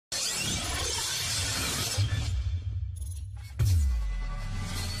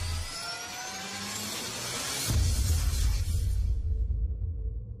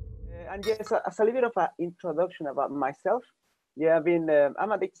And yes, as a little bit of an introduction about myself, yeah,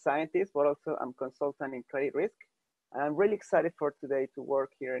 I'm a data scientist, but also I'm consultant in credit risk. I'm really excited for today to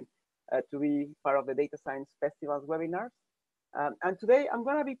work here and to be part of the Data Science Festival's webinars. And today I'm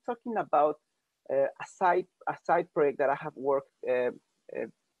going to be talking about a side project that I have worked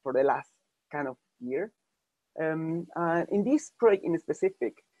for the last kind of year. And in this project in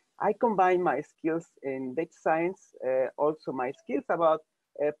specific, I combine my skills in data science, also my skills about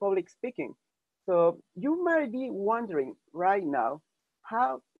public speaking. So you might be wondering right now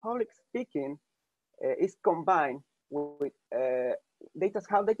how public speaking is combined with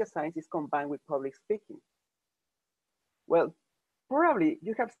how data science is combined with public speaking. Well, probably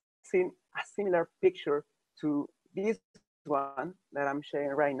you have seen a similar picture to this one that I'm sharing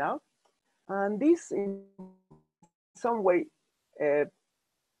right now. And this in some way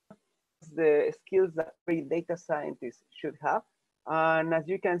the skills that every data scientist should have. And as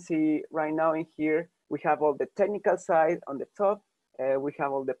you can see right now in here, we have all the technical side on the top. We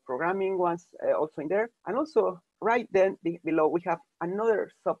have all the programming ones also in there. And also right then below, we have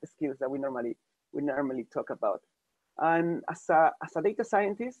another soft skills that we normally talk about. And as a data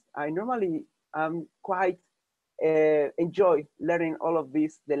scientist, I normally quite enjoy learning all of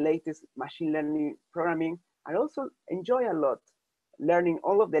these, the latest machine learning programming. I also enjoy a lot learning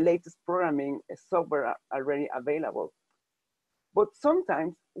all of the latest programming software already available. But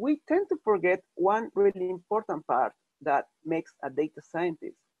sometimes we tend to forget one really important part that makes a data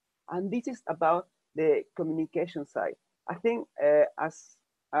scientist. And this is about the communication side. I think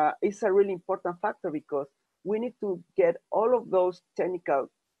it's a really important factor because we need to get all of those technical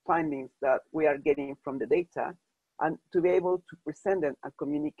findings that we are getting from the data and to be able to present them and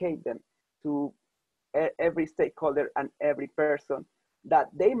communicate them to every stakeholder and every person that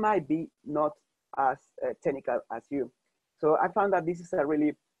they might be not as technical as you. So I found that this is a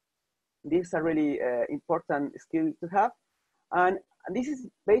really important skill to have, and this is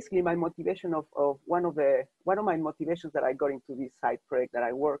basically my motivation of one of my motivations that I got into this side project that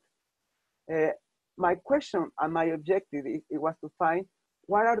I work. My question and my objective it was to find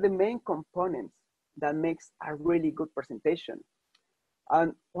what are the main components that makes a really good presentation,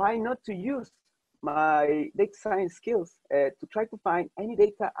 and why not to use my data science skills to try to find any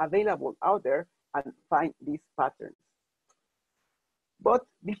data available out there and find these patterns. But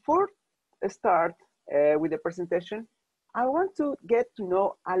before I start with the presentation, I want to get to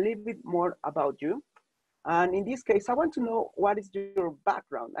know a little bit more about you. And in this case, I want to know what is your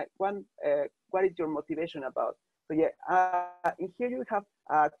background, like what is your motivation about. So yeah, in here you have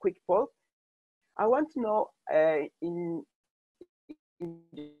a quick poll. I want to know in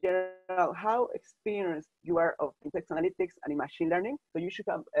general how experienced you are of in text analytics and in machine learning. So you should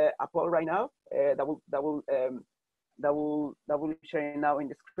have a poll right now that will be sharing now in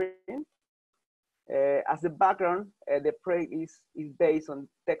the screen. As the background, the project is based on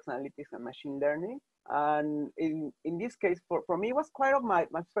text analytics and machine learning. And in this case, for me, it was quite of my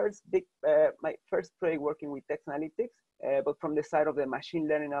first project working with text analytics, but from the side of the machine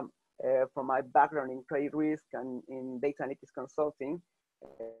learning, from my background in credit risk and in data analytics consulting,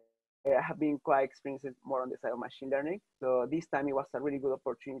 I have been quite experienced more on the side of machine learning. So this time it was a really good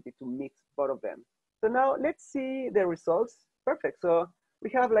opportunity to mix both of them. So now let's see the results. Perfect. So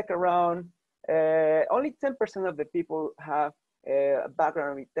we have like around only 10% of the people have a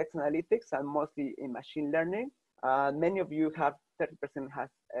background with text analytics and mostly in machine learning. Many of you have 30%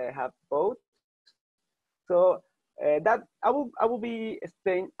 have both. So that I will be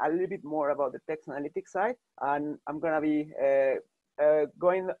explaining a little bit more about the text analytics side, and I'm gonna be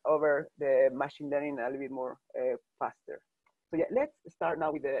going over the machine learning a little bit more faster. So yeah, let's start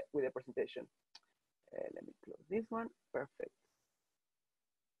now with the presentation. Let me close this one. Perfect.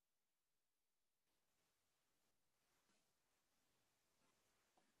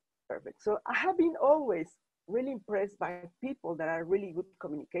 Perfect. So I have been always really impressed by people that are really good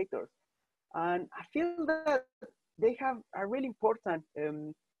communicators. And I feel that they have a really important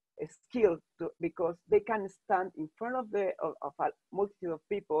skill because they can stand in front of a multitude of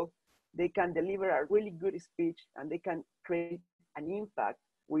people. They can deliver a really good speech and they can create an impact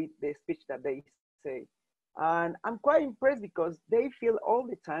with the speech that they say. And I'm quite impressed because they feel all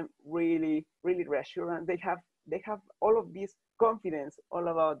the time really, really reassuring. They have all of this confidence all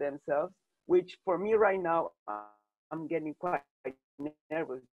about themselves, which for me right now, I'm getting quite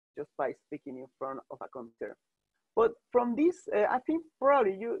nervous just by speaking in front of a computer. But from this, I think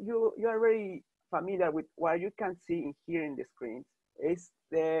probably you are very familiar with what you can see in here in the screen. Is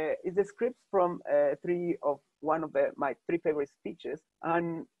the scripts from one of my three favorite speeches.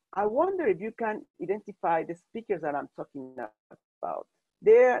 And I wonder if you can identify the speakers that I'm talking about.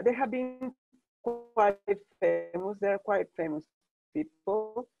 they have been quite famous. They're quite famous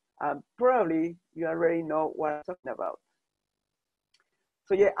people. Probably you already know what I'm talking about.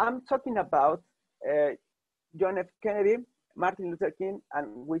 So yeah, I'm talking about John F. Kennedy, Martin Luther King, and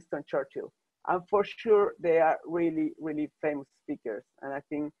Winston Churchill. And for sure, they are really, really famous speakers. And I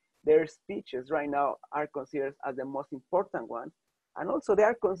think their speeches right now are considered as the most important ones. And also they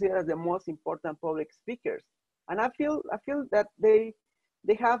are considered as the most important public speakers. And I feel that they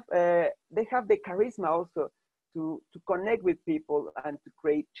have the charisma also to connect with people and to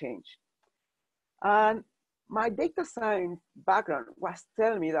create change. And my data science background was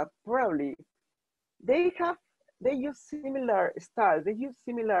telling me that probably they have they use similar styles, they use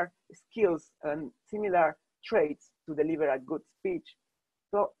similar skills and similar traits to deliver a good speech.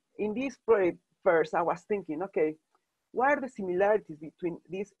 So in this project, first I was thinking, okay, what are the similarities between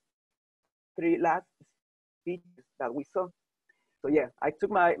these three last speeches that we saw? So yeah, I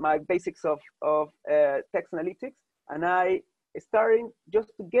took my basics of text analytics, and I started just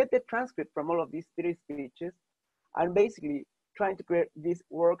to get the transcript from all of these three speeches, and basically trying to create these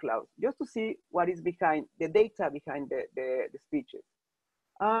workloads just to see what is behind the data behind the speeches.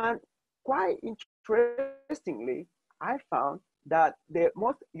 And quite interestingly, I found that the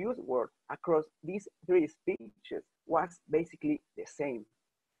most used word across these three speeches was basically the same.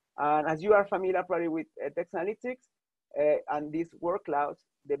 And as you are familiar probably with text analytics and these word clouds,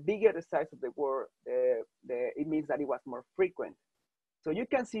 the bigger the size of the word, it means that it was more frequent. So you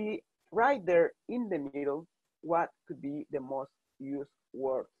can see right there in the middle what could be the most used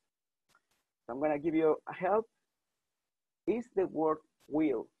word. So I'm gonna give you a help. Is the word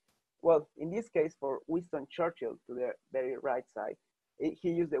will? Well, in this case for Winston Churchill to the very right side,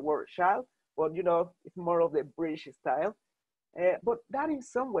 he used the word shall, but you know, it's more of the British style. But that in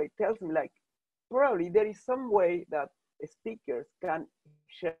some way tells me like, probably there is some way that speakers can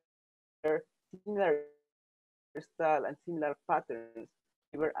share similar style and similar patterns to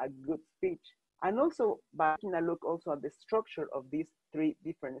deliver a good speech. And also by taking a look also at the structure of these three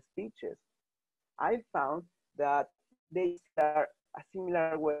different speeches, I found that they are a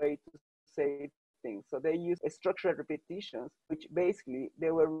similar way to say things. So they use structured repetitions, which basically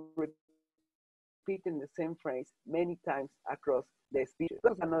they were repeating the same phrase many times across the speech.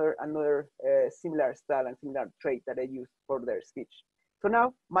 That's another similar style and similar trait that I use for their speech. So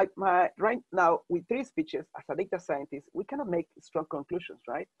now, right now, with three speeches, as a data scientist, we cannot make strong conclusions,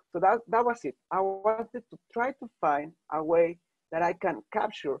 right? So that was it. I wanted to try to find a way that I can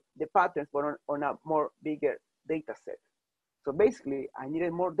capture the patterns, but on a more bigger data set. So basically, I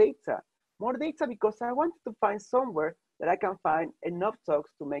needed more data because I wanted to find somewhere that I can find enough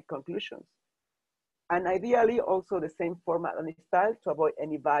talks to make conclusions. And ideally, also the same format and style to avoid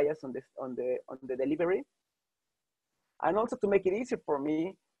any bias on the delivery. And also to make it easier for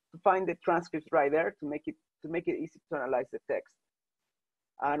me to find the transcripts right there to make it easy to analyze the text.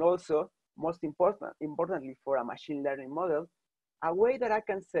 And also, most importantly for a machine learning model, a way that I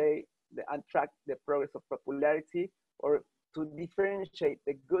can say and track the progress of popularity or to differentiate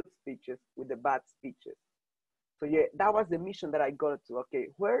the good speeches with the bad speeches. So yeah, that was the mission that I got to. Okay,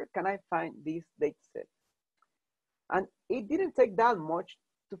 where can I find this data set? And it didn't take that much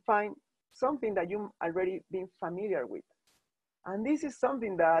to find something that you've already been familiar with. And this is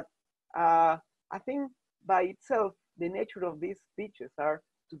something that I think by itself, the nature of these speeches are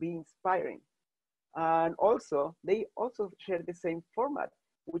to be inspiring. And also, they also share the same format,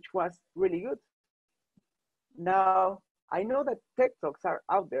 which was really good. Now, I know that tech talks are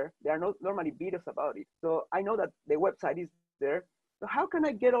out there. There are not normally videos about it. So I know that the website is there. So how can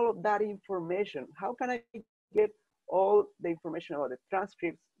I get all of that information? How can I get all the information about the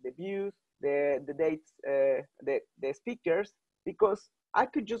transcripts, the views, the dates, the speakers? Because I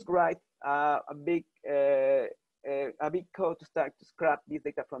could just write a big code to start to scrap this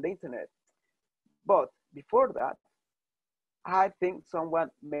data from the internet. But before that, I think someone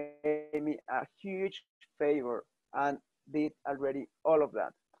made me a huge favor and did already all of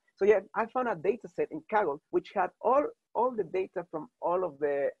that. So yeah, I found a data set in Kaggle which had all the data from all of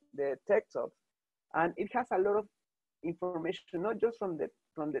the tech talks, and it has a lot of information, not just from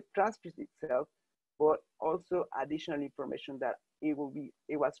the transcript itself, but also additional information that it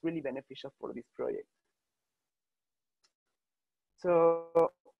was really beneficial for this project. So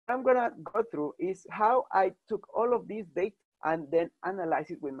what I'm gonna go through is how I took all of these data and then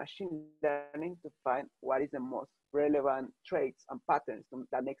analyze it with machine learning to find what is the most relevant traits and patterns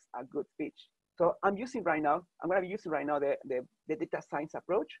that makes a good speech. So I'm gonna be using right now the data science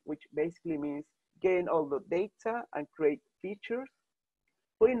approach, which basically means getting all the data and create features,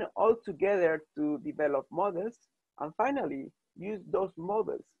 putting it all together to develop models, and finally use those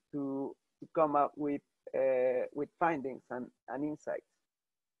models to come up with findings and insights.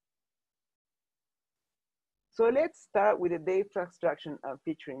 So let's start with the data extraction and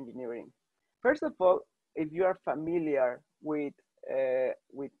feature engineering. First of all, if you are familiar with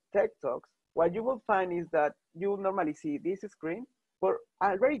Tech Talks, what you will find is that you will normally see this screen, but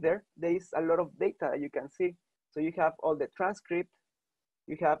already there is a lot of data that you can see. So you have all the transcript,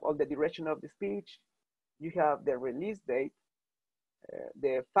 you have all the duration of the speech, you have the release date,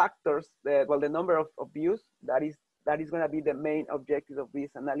 the factors, the number of views. That is going to be the main objective of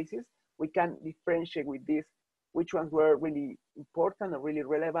this analysis. We can differentiate with this which ones were really important or really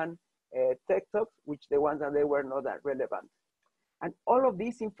relevant Tech Talks, which the ones that they were not that relevant. And all of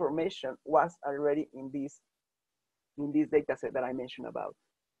this information was already in this data set that I mentioned about.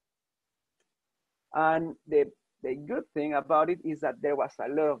 And the good thing about it is that there was a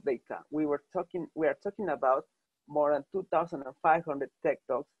lot of data. We are talking about more than 2,500 Tech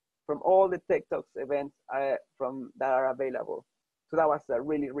Talks from all the Tech Talks events that are available. So that was a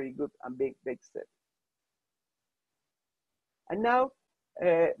really, really good and big data set. And now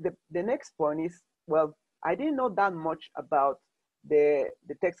the next point is, well, I didn't know that much about the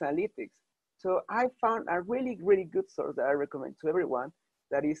text analytics. So I found a really, really good source that I recommend to everyone.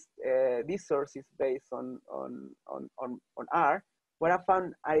 That is, this source is based on R, where I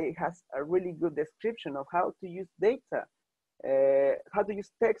found it has a really good description of how to use data, how to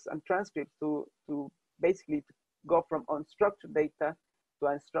use text and transcripts to basically go from unstructured data to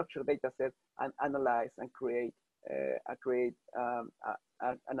unstructured data set and analyze and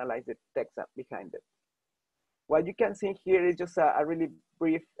analyze the text behind it. What you can see here is just a really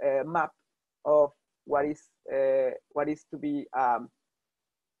brief map of what is to be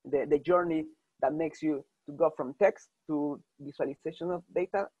the journey that makes you to go from text to visualization of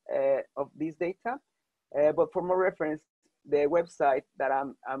data, of this data. But for more reference, the website that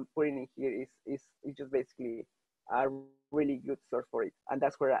I'm putting in here is just basically a really good source for it. And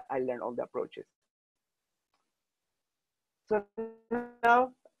that's where I learned all the approaches. So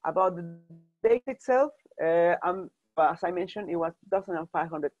now about the data itself, as I mentioned, it was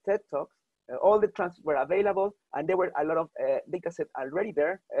 2,500 TED Talks. All the transcripts were available, and there were a lot of data sets already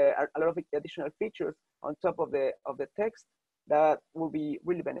there, a lot of additional features on top of the text that will be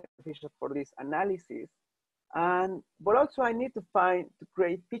really beneficial for this analysis. But also I need to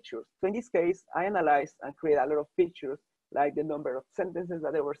create features. So in this case, I analyzed and created a lot of features, like the number of sentences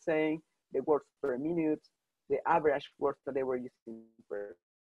that they were saying, the words per minute, the average words that they were using per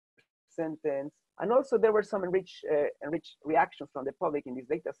sentence. And also there were some enriched reactions from the public in this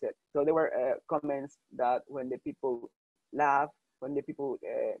data set. So there were comments that when the people laughed, when the people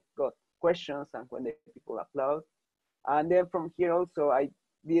got questions, and when the people applaud. And then from here also, I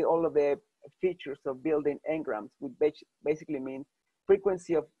did all of the features of building engrams, which basically means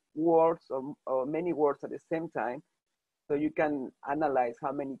frequency of words or many words at the same time. So you can analyze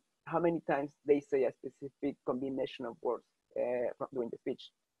how many times they say a specific combination of words during the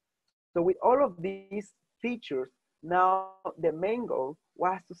speech. So with all of these features, now the main goal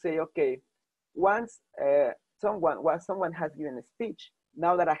was to say, okay, once someone has given a speech,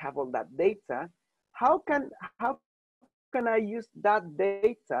 now that I have all that data, how can I use that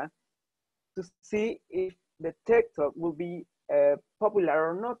data to see if the Tech Talk will be popular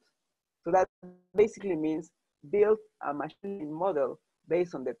or not? So that basically means build a machine learning model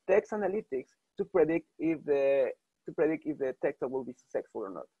based on the text analytics to predict if the Tech Talk will be successful or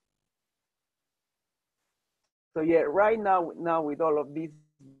not. So yeah, right now with all of these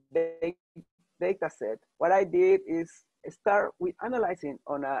data set, what I did is start with analyzing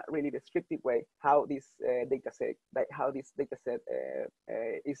on a really descriptive way how this data set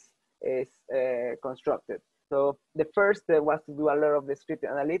is constructed. So the first was to do a lot of descriptive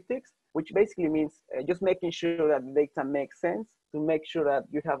analytics, which basically means just making sure that the data makes sense, to make sure that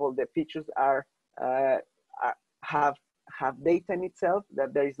you have all the features have data in itself,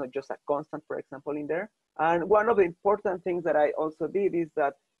 that there is not just a constant, for example, in there. And one of the important things that I also did is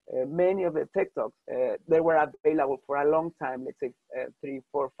that many of the Tech Talks, they were available for a long time, let's say 3,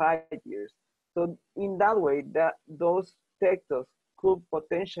 4, 5 years. So in that way, those Tech Talks could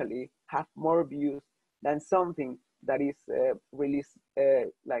potentially have more views than something that is released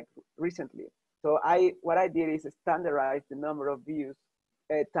like recently. So what I did is standardize the number of views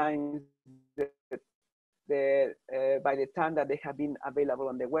times by the time that they have been available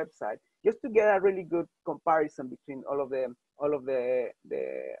on the website, just to get a really good comparison between all of the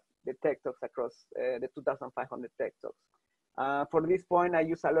Tech Talks across the 2,500 Tech Talks. For this point, I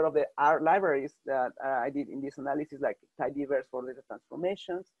use a lot of the R libraries that I did in this analysis, like tidyverse for data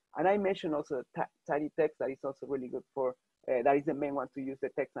transformations. And I mentioned also tidytext that is also really good for, that is the main one to use the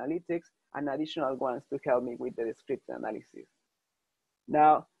text analytics, and additional ones to help me with the descriptive analysis.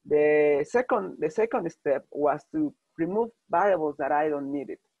 Now, the second step was to remove variables that I don't need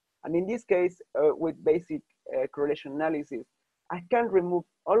it. And in this case, with basic correlation analysis, I can remove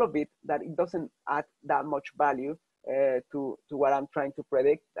all of it that it doesn't add that much value to what I'm trying to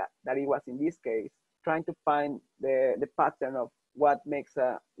predict, that it was in this case, trying to find the pattern of what makes,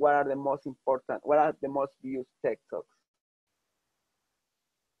 what are the most important, what are the most used text hooks.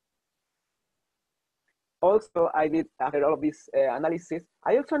 Also, I did, after all of this analysis,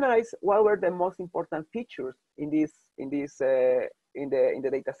 I also analyzed what were the most important features in the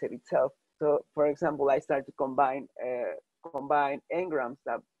data set itself. So, for example, I started to combine engrams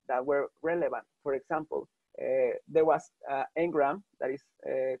that were relevant. For example, there was an engram that is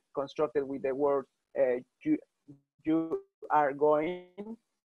constructed with the word you are going,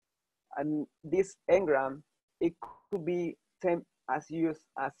 and this engram, it could be same as if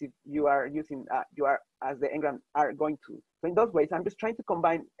you are using you are as the engram are going to. So in those ways, I'm just trying to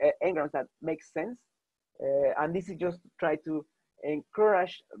combine engrams that make sense, and this is just to try to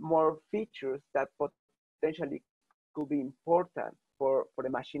encourage more features that potentially could be important for the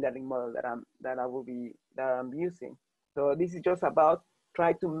machine learning model that I'm using. So this is just about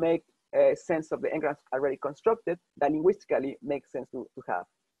trying to make sense of the engrams already constructed that linguistically makes sense to have.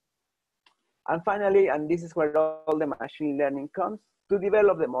 And finally, and this is where all the machine learning comes, to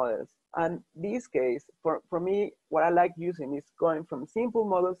develop the models. And this case, for me, what I like using is going from simple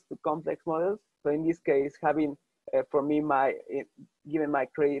models to complex models. So in this case, having, for me, given my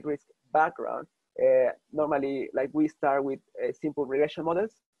credit risk background, normally, like we start with simple regression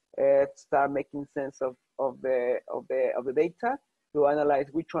models, start making sense of the data to analyze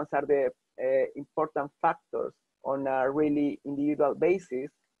which ones are the important factors on a really individual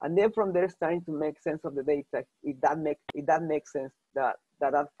basis. And then from there, starting to make sense of the data, if that makes sense that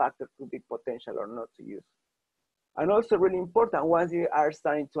factor could be potential or not to use. And also really important, once you are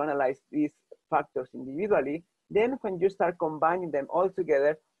starting to analyze these factors individually, then when you start combining them all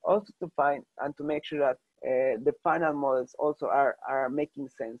together, also to find and to make sure that the final models also are making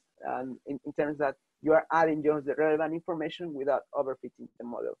sense, and in terms that you are adding just the relevant information without overfitting the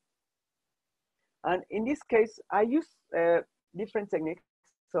model. And in this case, I use different techniques.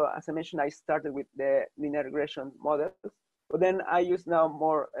 So as I mentioned, I started with the linear regression models, but then I use now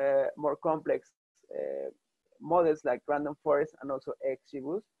more complex models like random forest and also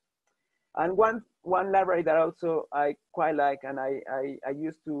XGBoost. And one library that also I quite like and I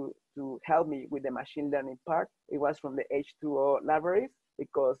used to help me with the machine learning part, it was from the H2O libraries,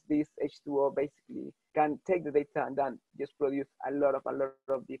 because this H2O basically can take the data and then just produce a lot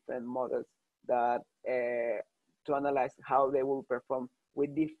of different models that to analyze how they will perform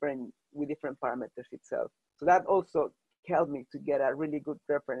with different parameters itself. So that also helped me to get a really good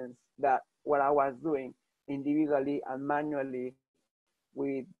reference that what I was doing individually and manually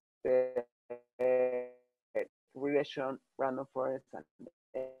with the regression, random forest, and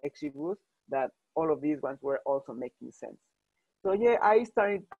XGBoost, that all of these ones were also making sense. So yeah, I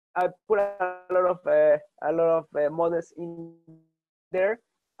put a lot of models in there,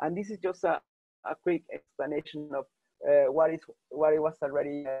 and this is just a quick explanation of what it was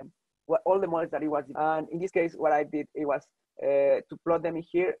already, what all the models that it was. And in this case, what I did, it was to plot them in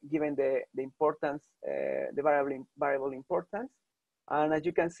here, given the importance, the variable importance. And as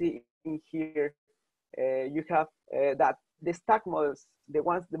you can see in here, you have that the stack models, the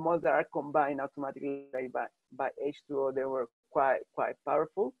models that are combined automatically by H2O, they were quite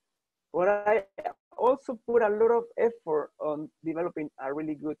powerful. But I also put a lot of effort on developing a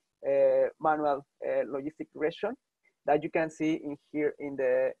really good manual logistic regression that you can see in here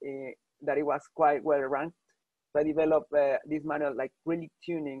that it was quite well ranked. So I developed this manual, like really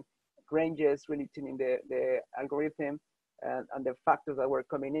tuning ranges, really tuning the algorithm and the factors that were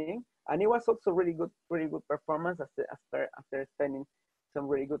coming in. And it was also really good performance after spending some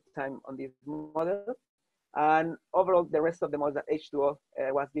really good time on this model. And overall, the rest of the models that H2O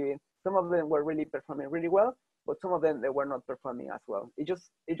was giving, some of them were really performing really well, but some of them, they were not performing as well. It's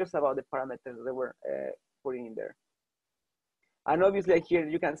just about the parameters they were putting in there. And obviously here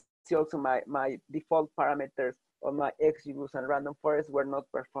you can see also my default parameters on my XGBoost and random forest were not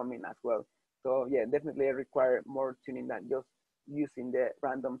performing as well. So yeah, definitely I require more tuning than just using the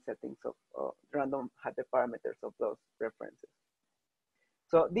random settings of random hyperparameters of those references.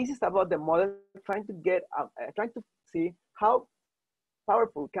 So this is about the model, trying to see how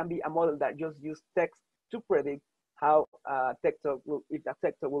powerful can be a model that just uses text to predict how tech talk will, if that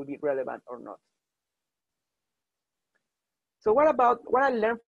tech talk will be relevant or not. So what about what I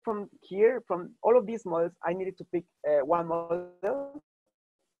learned from here, from all of these models? I needed to pick one model.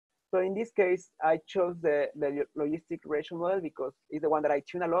 So in this case, I chose the logistic regression model because it's the one that I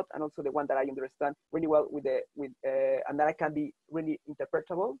tune a lot, and also the one that I understand really well with and that I can be really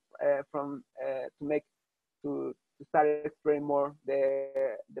interpretable to start exploring more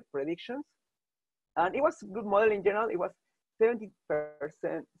the predictions. And it was a good model in general. It was 70%,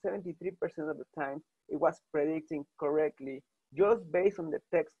 73% of the time, it was predicting correctly just based on the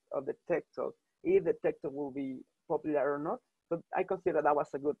text of the tech talk, if the tech talk will be popular or not. So I consider that was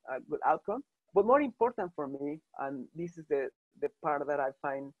a good outcome. But more important for me, and this is the part that I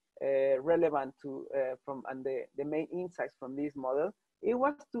find relevant to and the main insights from this model, it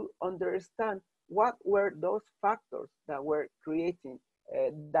was to understand what were those factors that were creating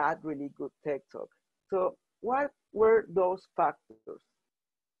that really good tech talk. So what were those factors?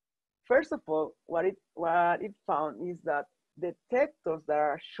 First of all, what it found is that the tech talks that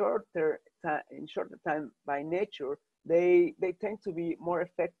are in shorter time by nature, they tend to be more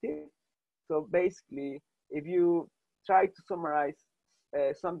effective. So basically, if you try to summarize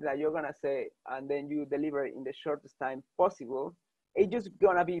something that you're gonna say and then you deliver it in the shortest time possible, it's just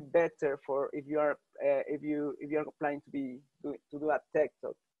gonna be better for if you're planning to do a tech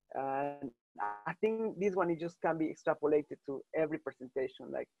talk. And I think this one, it just can be extrapolated to every presentation.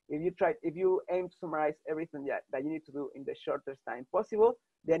 Like if you aim to summarize everything that you need to do in the shortest time possible,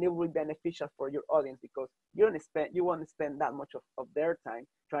 then it will be beneficial for your audience because you won't spend that much of their time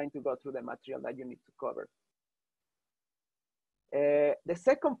trying to go through the material that you need to cover. The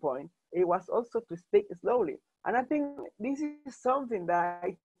second point, it was also to speak slowly. And I think this is something that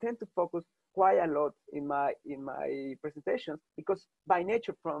I tend to focus quite a lot in my presentations because by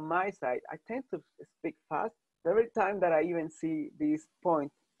nature from my side, I tend to speak fast. Every time that I even see this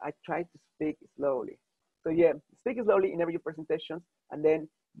point, I try to speak slowly. So yeah, speak slowly in every presentation, and then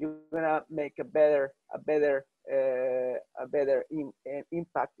you're gonna make a better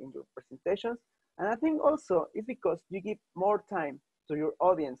impact in your presentations. And I think also it's because you give more time to your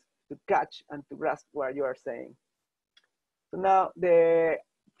audience to catch and to grasp what you are saying. So now the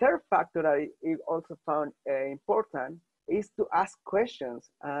third factor that I also found important is to ask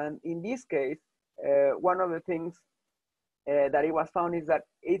questions. And in this case, one of the things that it was found is that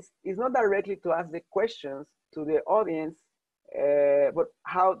it's not directly to ask the questions to the audience, but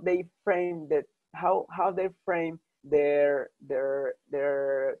how they frame their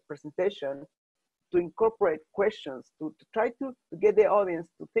presentation to incorporate questions to try to get the audience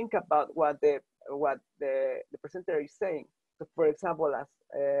to think about what the presenter is saying. So for example, as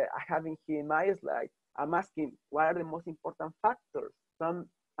I have in here in my slide, I'm asking what are the most important factors. So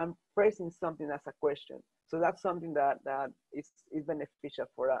I'm phrasing something as a question. So that's something that is beneficial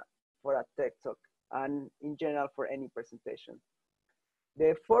for a tech talk and in general for any presentation.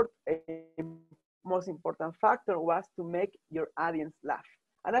 The fourth most important factor was to make your audience laugh.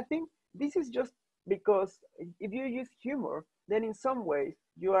 And I think this is just because if you use humor, then in some ways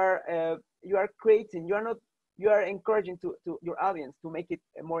you are encouraging to your audience to make it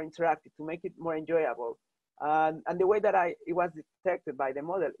more interactive, to make it more enjoyable. And the way that it was detected by the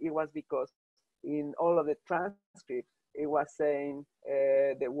model, it was because in all of the transcripts, it was saying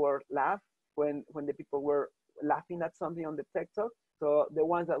the word laugh when the people were laughing at something on the tech talk. So the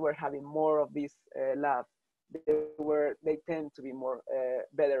ones that were having more of this laugh, they tend to be more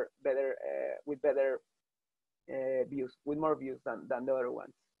with better views, with more views than the other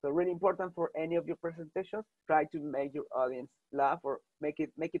ones. So really important for any of your presentations, try to make your audience laugh or make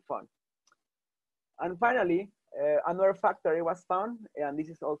it fun. And finally, another factor it was found, and this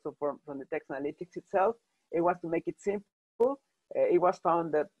is also from the text analytics itself, it was to make it simple. It was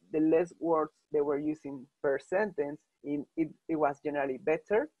found that the less words they were using per sentence, it was generally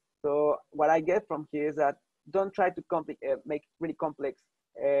better. So what I get from here is that don't try to make really complex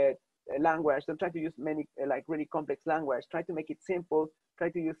language. Don't try to use many really complex language. Try to make it simple. Try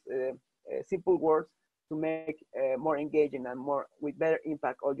to use simple words to make more engaging and more with better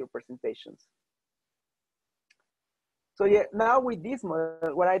impact all your presentations. So yeah, now with this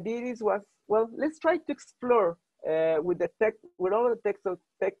model, what I did was, well, let's try to explore with all the tech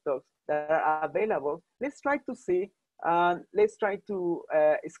talks that are available. Let's try to see, let's try to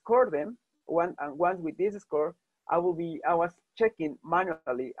score them. Once with this score, I was checking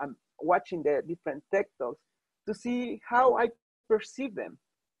manually and watching the different tech talks to see how I perceive them.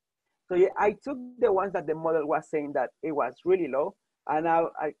 So yeah, I took the ones that the model was saying that it was really low, and I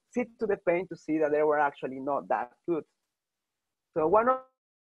sit to the pane to see that they were actually not that good. So one of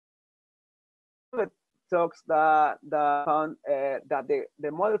the talks that found that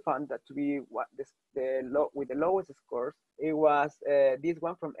the model found that to be what with the lowest scores. It was this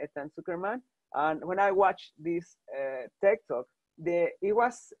one from Ethan Zuckerman. And when I watched this tech talk, it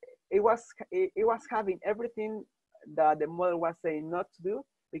was having everything that the model was saying not to do,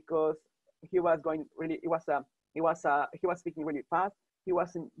 because he was going really, he was speaking really fast. He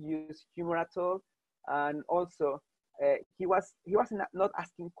wasn't use humor at all, and also he was not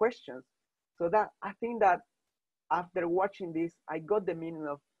asking questions. So that I think that after watching this, I got the meaning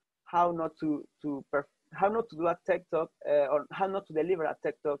of how not how not to do a tech talk, or how not to deliver a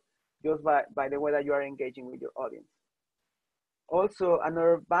tech talk just by the way that you are engaging with your audience. Also,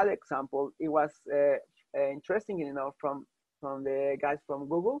 another bad example, it was interesting enough from the guys from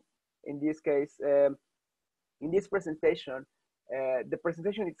Google. In this case, in this presentation, the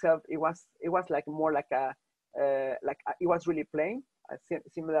presentation itself, it was like more like it was really plain,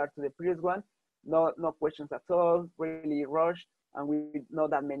 similar to the previous one. No questions at all, really rushed, and with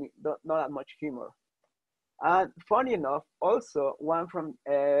not that much humor. And funny enough, also one from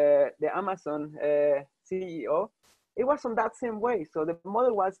the Amazon CEO, it was on that same way. So the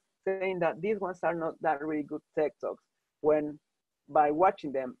model was saying that these ones are not that really good tech talks, when by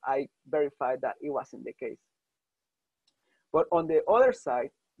watching them, I verified that it wasn't the case. But on the other side,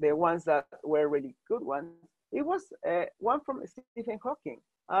 the ones that were really good ones, it was one from Stephen Hawking.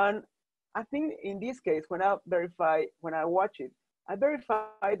 And I think in this case, when I watch it, I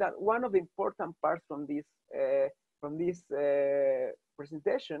verified that one of the important parts from this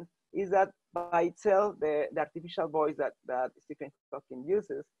presentation is that by itself, the artificial voice that Stephen Hawking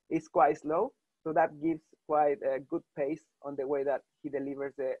uses is quite slow. So that gives quite a good pace on the way that he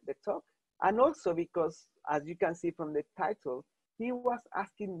delivers the talk. And also because, as you can see from the title, he was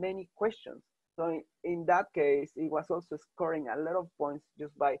asking many questions. So in that case, he was also scoring a lot of points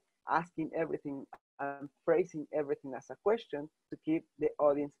just by asking everything and phrasing everything as a question to keep the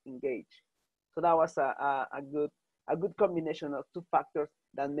audience engaged. So that was a good combination of two factors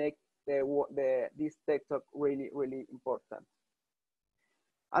that make this tech talk really, really important.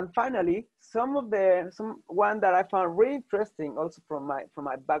 And finally, one that I found really interesting, also from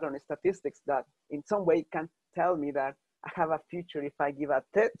my background in statistics, that in some way can tell me that I have a future if I give a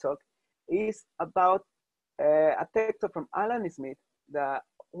TED talk, is about a TED talk from Alan Smith,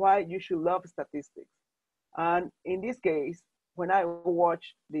 why you should love statistics. And in this case, when I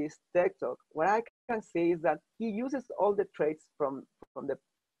watch this TED talk, what I can say is that he uses all the traits from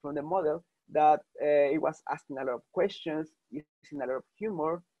the model, that it was asking a lot of questions, using a lot of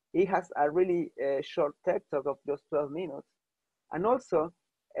humor. He has a really short TED talk of just 12 minutes. And also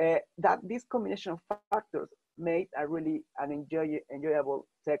that this combination of factors made an enjoyable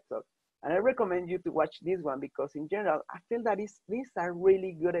TED talk. And I recommend you to watch this one, because in general, I feel that these are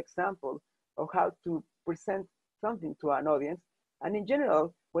really good examples of how to present something to an audience. And in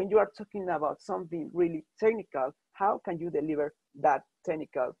general, when you are talking about something really technical, how can you deliver that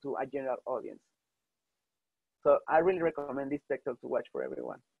technical to a general audience? So I really recommend this TED talk to watch for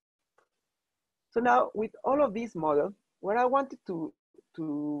everyone. So now, with all of these models, what I wanted to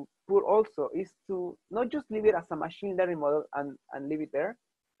put also is to not just leave it as a machine learning model and leave it there,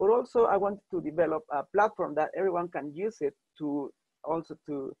 but also I wanted to develop a platform that everyone can use it to also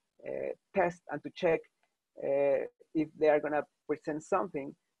to test and to check if they are going to present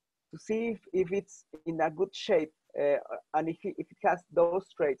something, to see if it's in a good shape and if it has those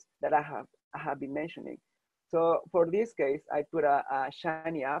traits that I have been mentioning. So for this case, I put a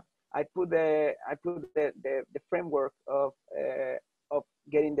Shiny app. I put the framework of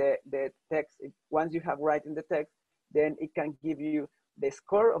getting the text. Once you have written the text, then it can give you the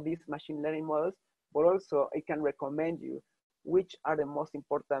score of these machine learning models, but also it can recommend you which are the most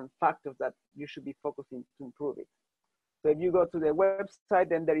important factors that you should be focusing to improve it. So if you go to the website,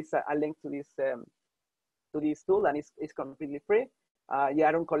 then there is a link to this tool, and it's completely free. Yeah,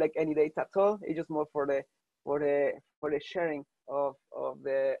 I don't collect any data at all. It's just more for the sharing of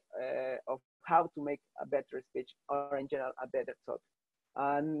how to make a better speech, or in general a better talk.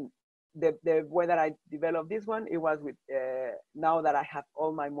 And the way that I developed this one, it was with now that I have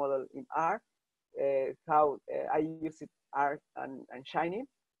all my model in R, how I use it R and Shiny,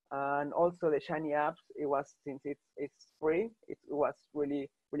 and also the Shiny apps. It was, since it's free, it was really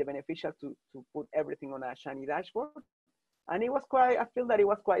beneficial to put everything on a Shiny dashboard. And it was I feel that it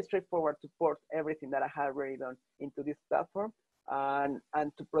was quite straightforward to port everything that I had already done into this platform and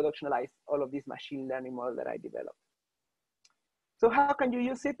to productionalize all of this machine learning model that I developed. So how can you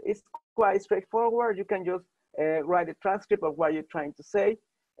use it? It's quite straightforward. You can just write a transcript of what you're trying to say.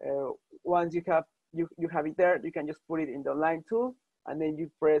 Once you have it there, you can just put it in the online tool, and then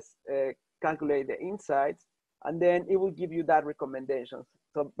you press calculate the insights, and then it will give you that recommendations.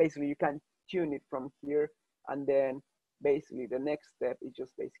 So basically you can tune it from here, and then basically the next step is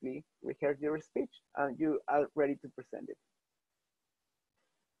just basically rehearse your speech and you are ready to present it.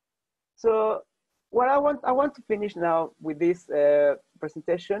 So what I want to finish now with this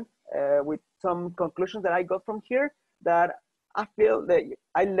presentation with some conclusions that I got from here, that I feel that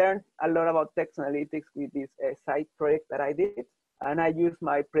I learned a lot about text analytics with this side project that I did. And I use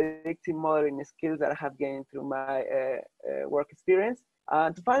my predictive modeling skills that I have gained through my work experience,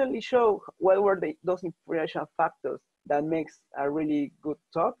 and to finally show what were those influential factors that makes a really good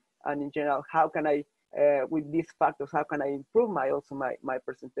talk. And in general, how can I, with these factors, how can I improve my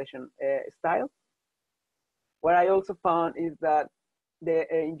presentation style? What I also found is that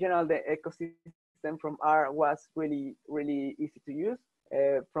in general, the ecosystem from R was really, really easy to use.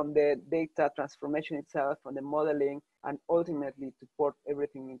 From the data transformation itself, from the modeling, and ultimately to port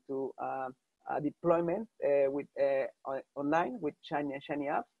everything into a deployment with online with shiny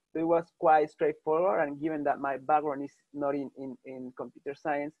apps. So it was quite straightforward, and given that my background is not in computer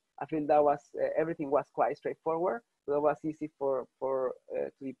science, I feel that was everything was quite straightforward. So that was easy for to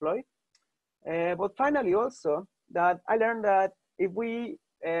deploy. But finally, also that I learned that if we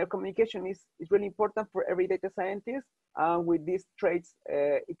communication is really important for every data scientist. With these traits,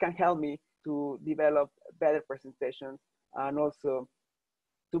 it can help me to develop better presentations, and also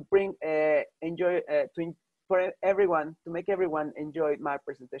to bring for everyone, to make everyone enjoy my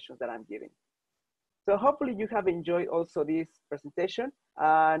presentations that I'm giving. So hopefully you have enjoyed also this presentation.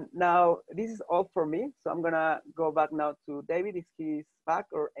 And now this is all for me. So I'm gonna go back now to David, if he's back,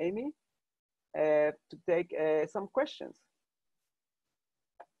 or Amy, to take some questions.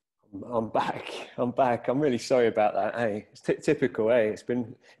 I'm back. I'm really sorry about that. Hey, it's typical. Hey, it's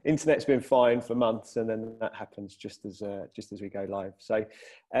been, internet's been fine for months, and then that happens just as we go live. So,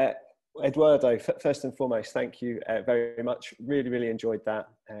 Eduardo, first and foremost, thank you very much. Really enjoyed that.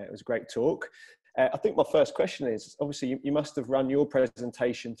 It was a great talk. I think my first question is, obviously, you must have run your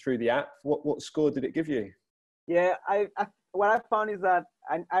presentation through the app. What score did it give you? Yeah, what I found is that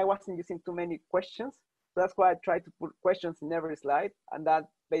I wasn't using too many questions. So that's why I tried to put questions in every slide, and that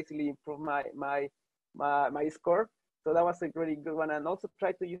basically improved my score. So that was a really good one, and also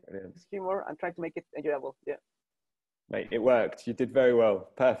try to use humor and try to make it enjoyable. Yeah. Mate, it worked. You did very well.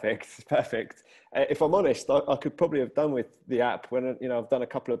 Perfect. If I'm honest, I could probably have done with the app when, you know, I've done a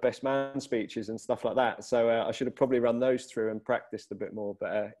couple of best man speeches and stuff like that. So I should have probably run those through and practiced a bit more.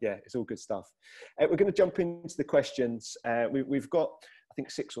 But yeah, it's all good stuff. We're going to jump into the questions. We've got, I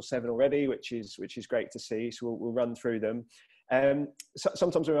think, 6 or 7 already, which is great to see. So we'll run through them.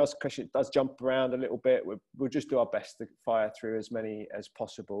 Sometimes when we ask a question, it does jump around a little bit. We'll just do our best to fire through as many as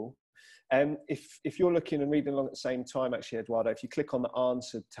possible. If you're looking and reading along at the same time, actually, Eduardo, if you click on the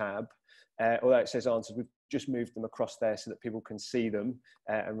answered tab, although it says answered, we've just moved them across there so that people can see them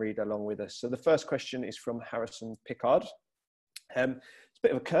and read along with us. So the first question is from Harrison Pickard. It's a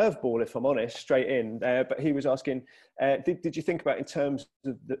bit of a curveball, if I'm honest, straight in, but he was asking, did you think about, in terms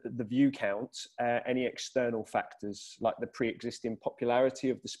of the view count, any external factors like the pre-existing popularity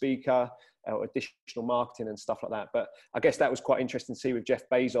of the speaker or additional marketing and stuff like that? But I guess that was quite interesting to see with Jeff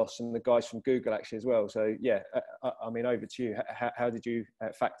Bezos and the guys from Google actually as well. So yeah, I mean, over to you. How did you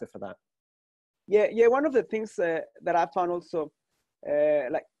factor for that? Yeah. One of the things that I found also,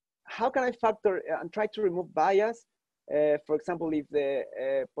 like, how can I factor and try to remove bias? For example, if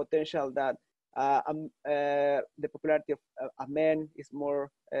the potential that the popularity of a man is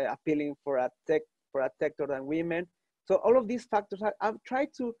more appealing for a techtor than women. So all of these factors, I've tried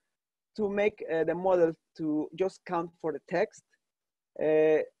to make the model to just count for the text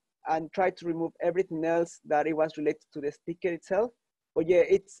and try to remove everything else that it was related to the speaker itself. But yeah,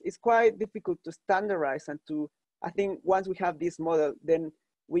 it's quite difficult to standardize, and I think once we have this model, then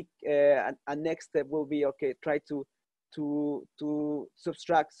we a next step will be, okay, try to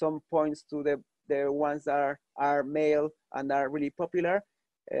subtract some points to the ones that are male and are really popular,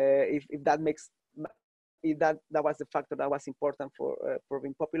 if that was the factor that was important for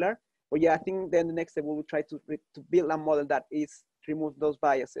being popular. But yeah, I think then the next step we will try to build a model that remove those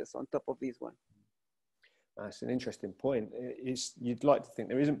biases on top of this one. That's an interesting point. You'd like to think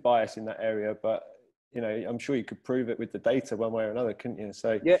there isn't bias in that area, but you know, I'm sure you could prove it with the data one way or another, couldn't you?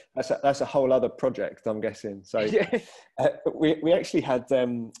 So yeah, that's a whole other project, I'm guessing. So yeah. We actually had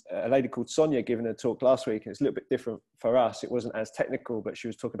a lady called Sonia giving a talk last week, and it's a little bit different for us. It wasn't as technical, but she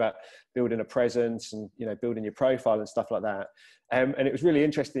was talking about building a presence and, you know, building your profile and stuff like that. And it was really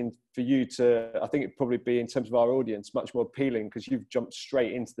interesting for you to, I think it'd probably be, in terms of our audience, much more appealing, because you've jumped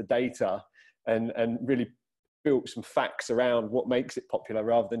straight into the data and really built some facts around what makes it popular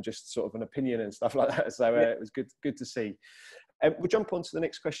rather than just sort of an opinion and stuff like that. So it was good to see. We'll jump on to the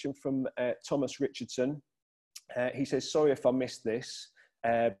next question from Thomas Richardson. He says, sorry if I missed this,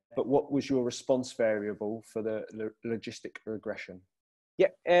 but what was your response variable for the logistic regression? Yeah,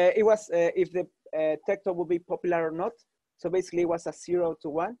 it was if the tech talk would be popular or not. So basically it was a 0 to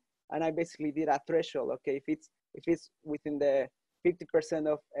 1. And I basically did a threshold. Okay, if it's within the 50%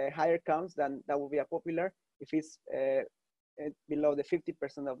 of higher counts, then that will be a popular. If it's below the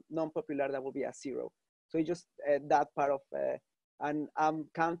 50% of non-popular, that will be a 0. So it's just that part of, and I'm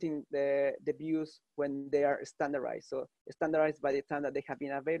counting the views when they are standardized. So standardized by the time that they have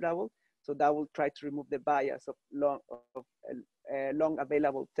been available. So that will try to remove the bias of long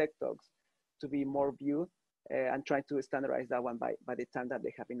available tech talks to be more viewed, and try to standardize that one by the time that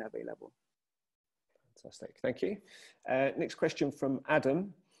they have been available. Fantastic, thank you. Next question from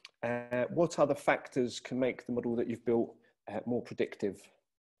Adam. What other factors can make the model that you've built more predictive?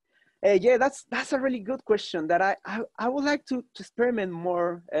 Yeah, that's a really good question that I would like to experiment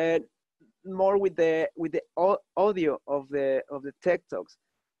more with the audio of the tech talks,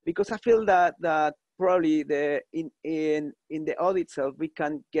 because I feel that probably in the audio itself we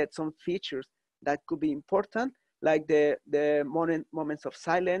can get some features that could be important, like the moments of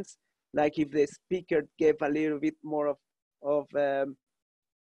silence, like if the speaker gave a little bit more of kind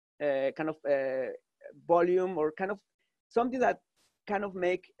of volume, or kind of something that kind of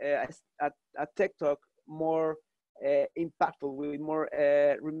make a tech talk more impactful, with more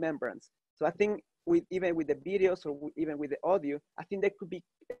remembrance. So I think even with the videos, or even with the audio, I think there could be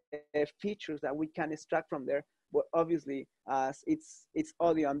features that we can extract from there. But obviously, as it's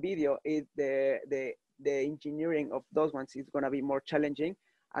audio and video, the engineering of those ones is going to be more challenging,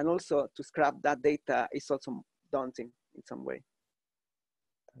 and also to scrap that data is also daunting in some way.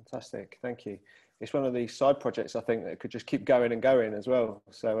 Fantastic, thank you. It's one of these side projects, I think, that could just keep going and going as well.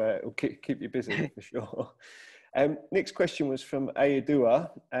 So it'll keep you busy for sure. Next question was from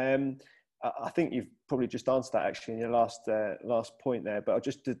Eduardo. I think you've probably just answered that actually in your last point there, but I'll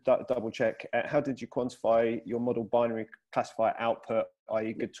just double check. How did you quantify your model binary classifier output,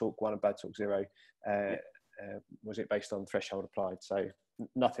 i.e. good talk 1 and bad talk 0? Was it based on threshold applied? So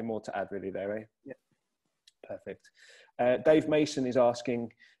nothing more to add really there, eh? Yeah. Perfect. Dave Mason is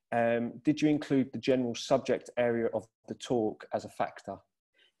asking, did you include the general subject area of the talk as a factor?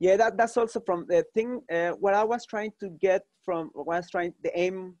 Yeah, that's also from the thing, what I was trying to get from, the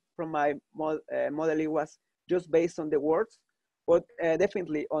aim from my modeling was just based on the words, but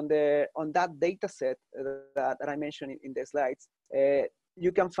definitely on that data set that I mentioned in the slides,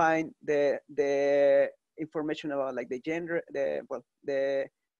 you can find the information about like the gender, the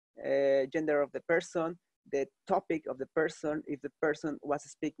gender of the person, the topic of the person, if the person was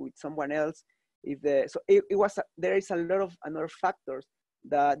speaking with someone else, there is a lot of other factors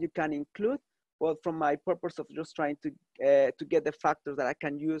that you can include. Well, from my purpose of just trying to get the factors that I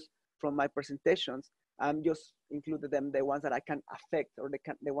can use from my presentations, I'm just included them, the ones that I can affect, or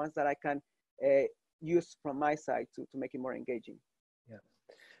the ones that I can use from my side to make it more engaging. Yeah,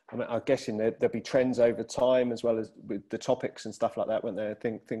 I mean, I'm guessing there'll be trends over time as well as with the topics and stuff like that, when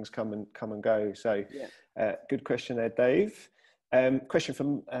things come and go. So, yeah. Good question there, Dave. Question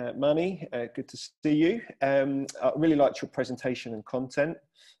from Manny. Good to see you. I really liked your presentation and content.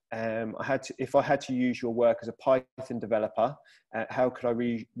 If I had to use your work as a Python developer, how could I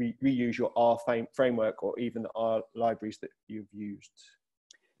reuse your R framework, or even the R libraries that you've used?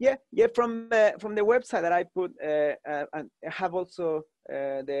 Yeah. From the website that I put, and I have also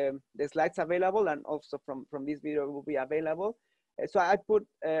the slides available, and also from this video will be available. So I put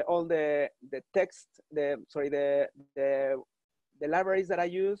all the text, the libraries that I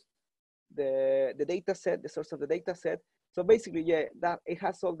use, the data set, the source of the data set. So basically, yeah, that it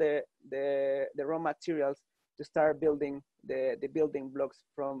has all the raw materials to start building the building blocks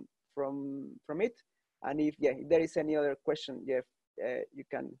from it. And if there is any other question, you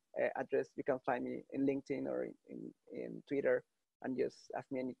can address. You can find me in LinkedIn or in Twitter, and just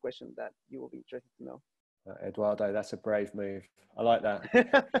ask me any question that you will be interested to know. Eduardo, that's a brave move. I like that.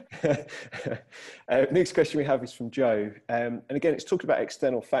 Next question we have is from Joe. And again, it's talking about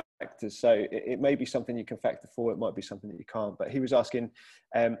external factors. So it may be something you can factor for, it might be something that you can't. But he was asking,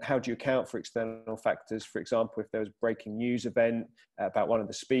 how do you account for external factors? For example, if there was a breaking news event about one of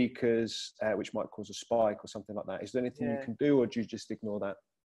the speakers, which might cause a spike or something like that. Is there anything you can do, or do you just ignore that?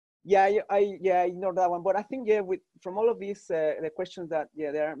 Yeah, I ignore that one. But I think, from all of these, the questions that they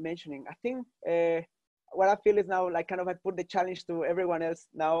are mentioning, I think what I feel is now, like, kind of I put the challenge to everyone else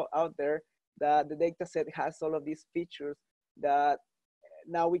now out there, that the data set has all of these features that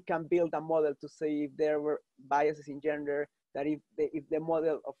now we can build a model to see if there were biases in gender, that if the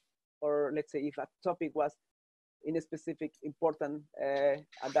model of, or let's say if a topic was in a specific important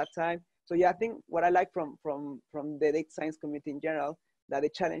at that time. So yeah, I think what I like from the data science community in general, that the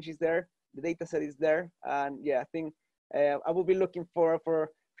challenge is there, the data set is there, and yeah, I think I will be looking for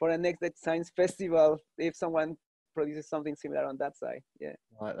the next data science festival if someone produces something similar on that side. Yeah,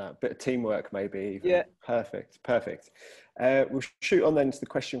 like that bit of teamwork, maybe even. Yeah, perfect. We'll shoot on then to the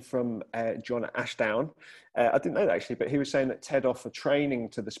question from John Ashdown. I didn't know that actually, but he was saying that TED offer training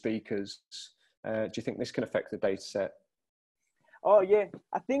to the speakers. Do you think this can affect the data set? Oh yeah,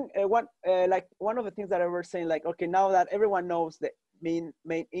 I think like one of the things that I was saying, like, okay, now that everyone knows the main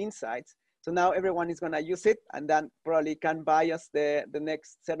insights, so now everyone is gonna use it, and then probably can bias the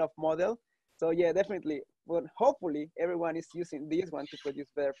next set of model. So yeah, definitely. Well, hopefully everyone is using this one to produce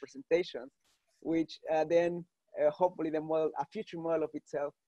better presentations, which then hopefully the model, a future model of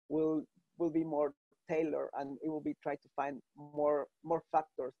itself, will be more tailored, and it will be try to find more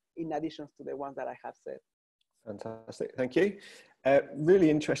factors in addition to the ones that I have said. Fantastic, thank you. Really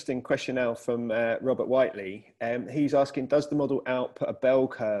interesting question now from Robert Whiteley. He's asking, does the model output a bell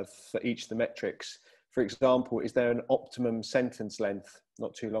curve for each of the metrics? For example, is there an optimum sentence length?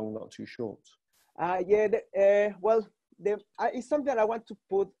 Not too long, not too short. Yeah, well, it's something that I want to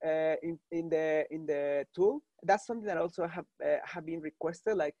put in the tool. That's something that also have been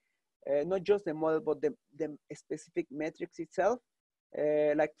requested, like not just the model, but the specific metrics itself.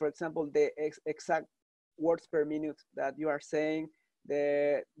 Like for example, the exact words per minute that you are saying.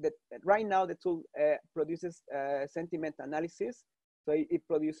 Right now the tool produces sentiment analysis, so it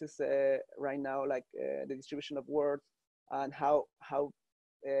produces right now like the distribution of words and how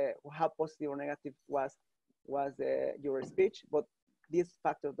positive or negative was your speech, but this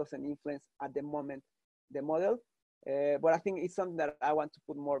factor doesn't influence at the moment the model. But I think it's something that I want to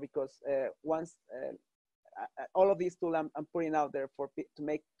put more, because once all of these tools I'm putting out there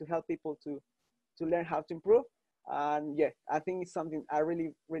to help people to learn how to improve. And yeah, I think it's something a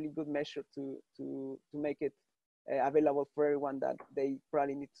really good measure to make it available for everyone, that they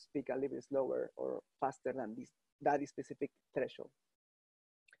probably need to speak a little bit slower or faster than that specific threshold.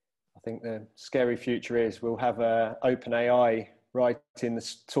 I think the scary future is we'll have OpenAI writing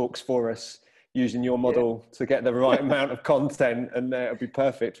the talks for us using your model to get the right amount of content, and it'll be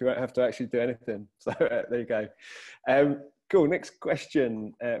perfect. We won't have to actually do anything. So there you go. Cool. Next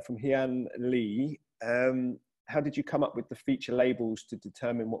question from Hyun Lee. How did you come up with the feature labels to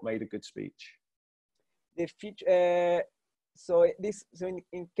determine what made a good speech? The feature. So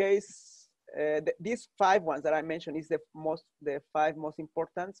in case these 5 ones that I mentioned is the 5 most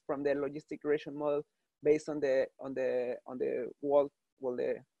important from the logistic regression model based on the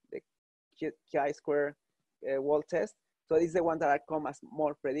chi-square wall test. So this is the one that I come as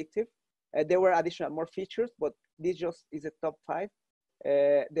more predictive. There were additional more features, but this just is the top 5.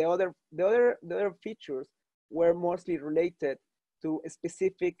 The other features were mostly related to a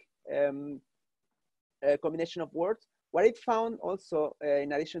specific combination of words. What I found also,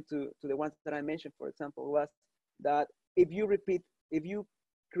 in addition to the ones that I mentioned, for example, was that if you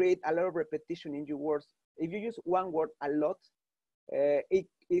create a lot of repetition in your words, if you use one word a lot, it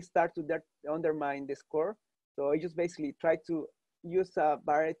starts to undermine the score. So you just basically try to use a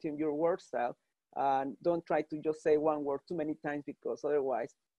variety in your word style, and don't try to just say one word too many times, because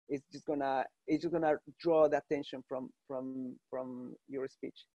otherwise it's just gonna draw the attention from your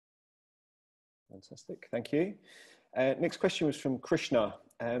speech. Fantastic, thank you. Next question was from Krishna.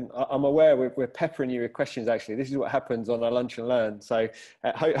 I'm aware we're peppering you with questions, actually. This is what happens on our Lunch and Learn. So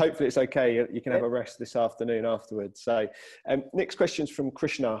hopefully it's okay. You can have a rest this afternoon afterwards. So next question is from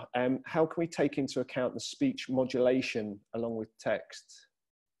Krishna. How can we take into account the speech modulation along with text?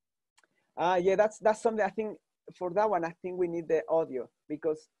 Yeah, that's something. I think for that one, I think we need the audio,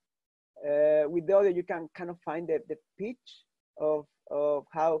 because with the audio you can kind of find the pitch of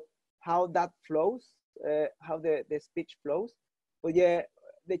how that flows, how the speech flows. But yeah,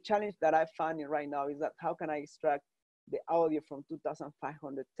 the challenge that I found right now is that how can I extract the audio from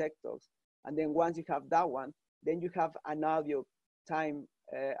 2,500 tech talks, and then once you have that one, then you have an audio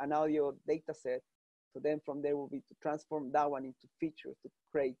data set. So then from there will be to transform that one into features to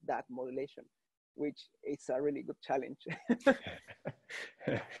create that modulation, which is a really good challenge.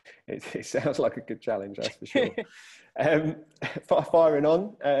 It sounds like a good challenge, that's for sure. Firing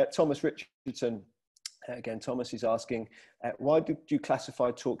on, Thomas Richardson. Again, Thomas is asking, why did you classify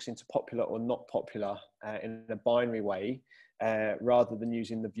talks into popular or not popular in a binary way, rather than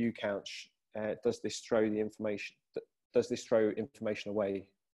using the view count? Does this throw information away?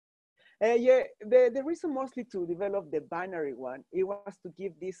 Yeah, the reason mostly to develop the binary one, it was to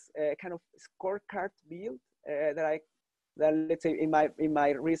give this kind of scorecard build that let's say in my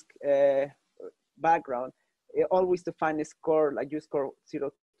risk background, always to find a score, like you score 0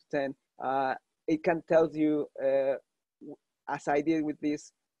 to 10, it can tell you, as I did with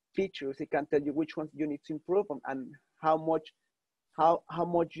these features, it can tell you which ones you need to improve on and how much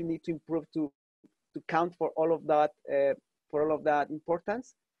you need to improve to count for all of that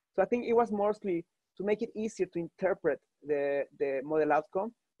importance. So I think it was mostly to make it easier to interpret the model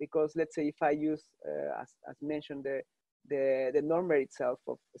outcome, because let's say if I use, as mentioned, the number itself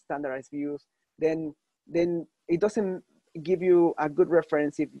of standardized views, then it doesn't give you a good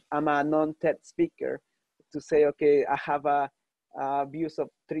reference if I'm a non-TED speaker to say, okay, I have a views of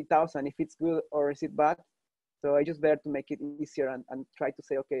 3,000, if it's good or is it bad. So I just better to make it easier and try to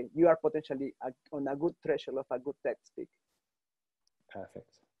say, okay, you are potentially on a good threshold of a good TED speak. Perfect.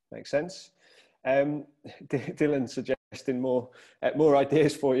 Makes sense. Dylan suggesting more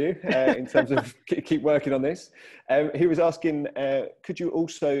ideas for you in terms of keep working on this. He was asking, could you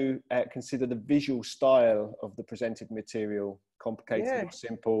also consider the visual style of the presented material, complicated or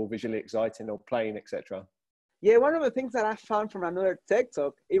simple, visually exciting or plain, etc.? Yeah, one of the things that I found from another TED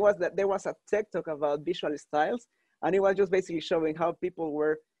Talk, it was that there was a TED Talk about visual styles, and it was just basically showing how people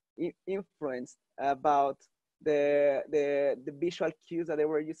were influenced about the visual cues that they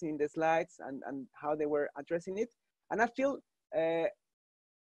were using in the slides and how they were addressing it. And I feel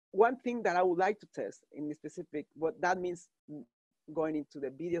one thing that I would like to test in the specific, what that means going into the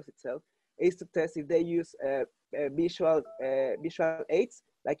videos itself, is to test if they use visual aids,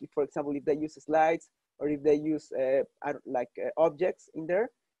 like if, for example, if they use slides or if they use objects in there.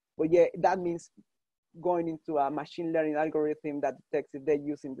 But yeah, that means going into a machine learning algorithm that detects if they're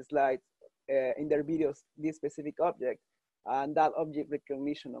using the slides in their videos, this specific object, and that object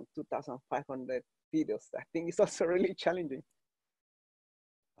recognition of 2,500 videos. I think it's also really challenging.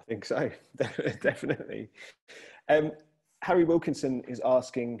 I think so, definitely. Harry Wilkinson is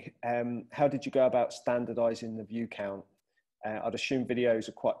asking, how did you go about standardizing the view count? I'd assume videos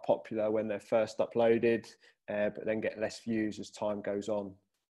are quite popular when they're first uploaded, but then get less views as time goes on.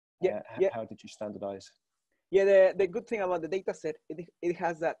 How did you standardize? Yeah, the good thing about the data set, it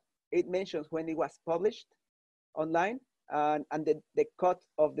has that, it mentions when it was published online and the cut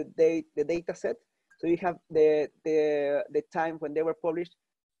of the data set. So you have the time when they were published,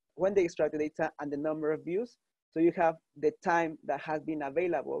 when they extract the data, and the number of views. So you have the time that has been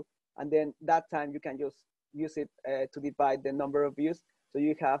available, and then that time you can just use it to divide the number of views. So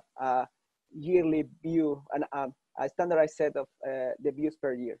you have a yearly view and a standardized set of the views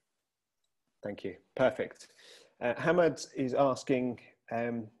per year. Thank you. Perfect. Hamad is asking,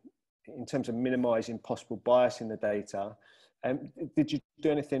 in terms of minimizing possible bias in the data, did you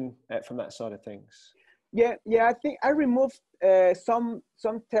do anything from that side of things? Yeah, I think I removed some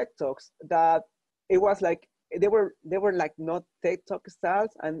TED Talks that it was like they were like not TED Talk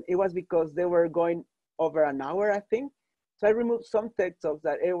styles, and it was because they were going over an hour, I think. So I removed some TED Talks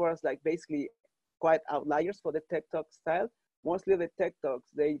that it was like basically quite outliers for the TED Talk style. Mostly the TED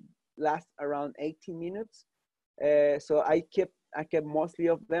Talks, they last around 18 minutes. So I kept mostly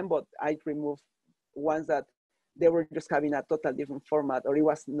of them, but I removed ones that they were just having a total different format, or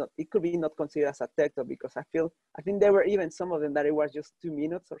it could be not considered as a TED Talk, because I think there were even some of them that it was just 2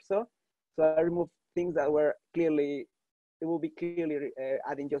 minutes or so. So I removed things that were clearly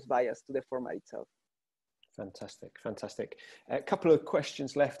adding just bias to the format itself. Fantastic. A couple of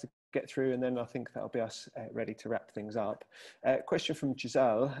questions left to get through, and then I think that'll be us ready to wrap things up. Question from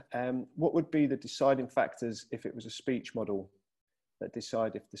Giselle. What would be the deciding factors if it was a speech model that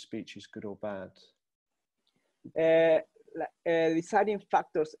decide if the speech is good or bad? Deciding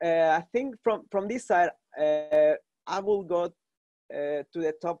factors. I think from this side, I will go to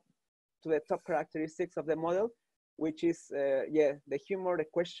the top characteristics of the model, which is the humor, the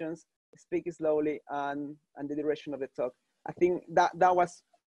questions, speak slowly, and the duration of the talk. I think that was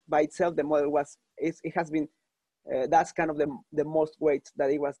by itself, the model it has been that's kind of the most weight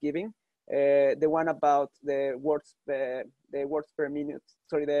that it was giving. The one about the words per minute,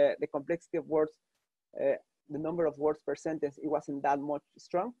 sorry, the complexity of words, the number of words per sentence, it wasn't that much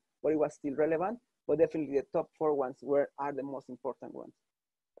strong, but it was still relevant. But definitely the top 4 ones are the most important ones.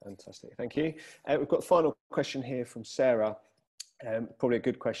 Fantastic, thank you. We've got a final question here from Sarah. Probably a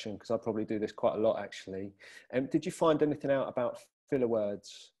good question, because I probably do this quite a lot actually. Did you find anything out about filler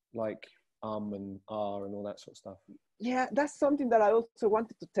words like and are and all that sort of stuff? Yeah, that's something that I also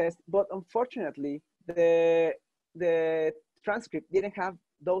wanted to test, but unfortunately the transcript didn't have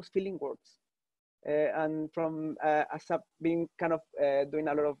those filling words. And from as I've been kind of doing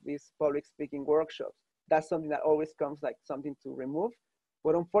a lot of these public speaking workshops, that's something that always comes like something to remove.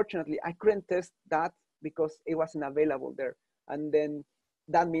 But unfortunately, I couldn't test that because it wasn't available there. And then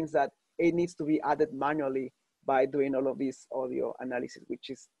that means that it needs to be added manually by doing all of this audio analysis, which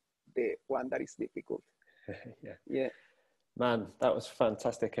is the one that is difficult. Yeah. Yeah. Man, that was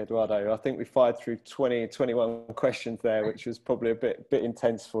fantastic, Eduardo. I think we fired through 21 questions there, which was probably a bit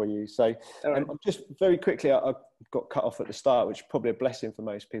intense for you. So Right. just very quickly, I got cut off at the start, which is probably a blessing for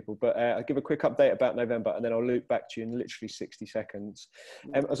most people, but I'll give a quick update about November and then I'll loop back to you in literally 60 seconds.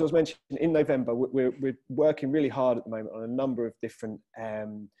 As I was mentioning, in November, we're working really hard at the moment on a number of different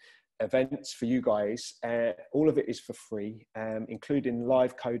events for you guys. All of it is for free, including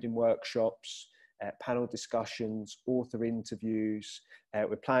live coding workshops, panel discussions, author interviews.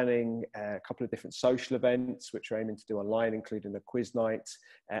 We're planning a couple of different social events, which we're aiming to do online, including a quiz night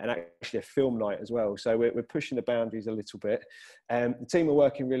and actually a film night as well. So we're pushing the boundaries a little bit. The team are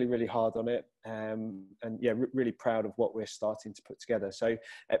working really, really hard on it. And yeah, really proud of what we're starting to put together. So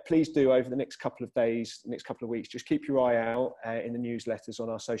please do, over the next couple of days, next couple of weeks, just keep your eye out in the newsletters on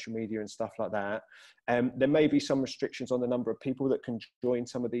our social media and stuff like that. There may be some restrictions on the number of people that can join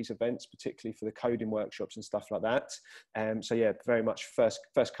some of these events, particularly for the coding workshops and stuff like that. So yeah, very much first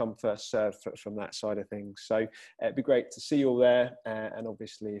come, first serve from that side of things. So it'd be great to see you all there. And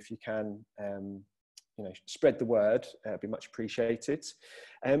obviously, if you can, you know, spread the word, it'd be much appreciated.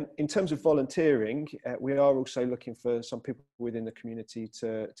 In terms of volunteering, we are also looking for some people within the community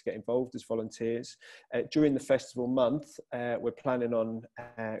to get involved as volunteers. During the festival month, we're planning on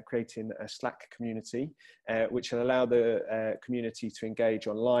creating a Slack community, which will allow the community to engage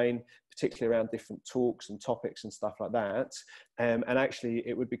online, particularly around different talks and topics and stuff like that. And actually,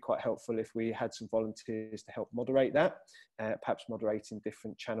 it would be quite helpful if we had some volunteers to help moderate that, perhaps moderating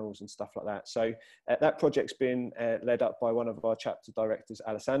different channels and stuff like that. So that project's been led up by one of our chapter directors,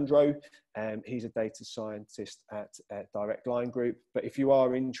 Alessandro. He's a data scientist at Direct Line Group. But if you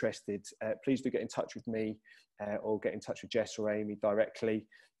are interested, please do get in touch with me or get in touch with Jess or Amy directly.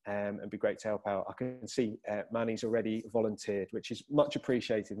 And be great to help out. I can see Manny's already volunteered, which is much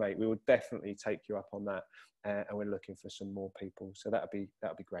appreciated, mate. We will definitely take you up on that, and we're looking for some more people. So that'd be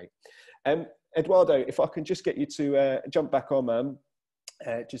great. Eduardo, if I can just get you to jump back on, man.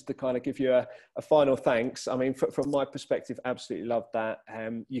 Just to kind of give you a final thanks. I mean, from my perspective, absolutely love that.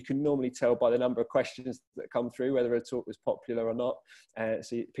 You can normally tell by the number of questions that come through whether a talk was popular or not.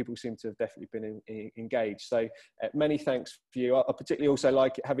 So people seem to have definitely been engaged. So many thanks for you. I particularly also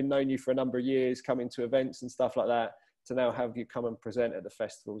like it, having known you for a number of years, coming to events and stuff like that, to now have you come and present at the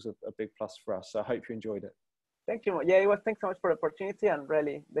festival's a big plus for us. So I hope you enjoyed it. Thank you. Yeah, it was. Thanks so much for the opportunity, and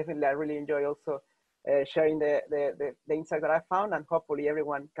really, definitely, I really enjoy also sharing the insight that I found, and hopefully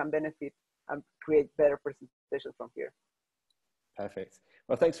everyone can benefit and create better presentations from here. Perfect.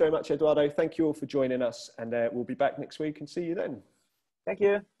 Well, thanks very much, Eduardo. Thank you all for joining us, and we'll be back next week and see you then. Thank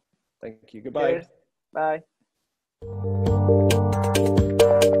you. Thank you. Goodbye. Cheers. Bye.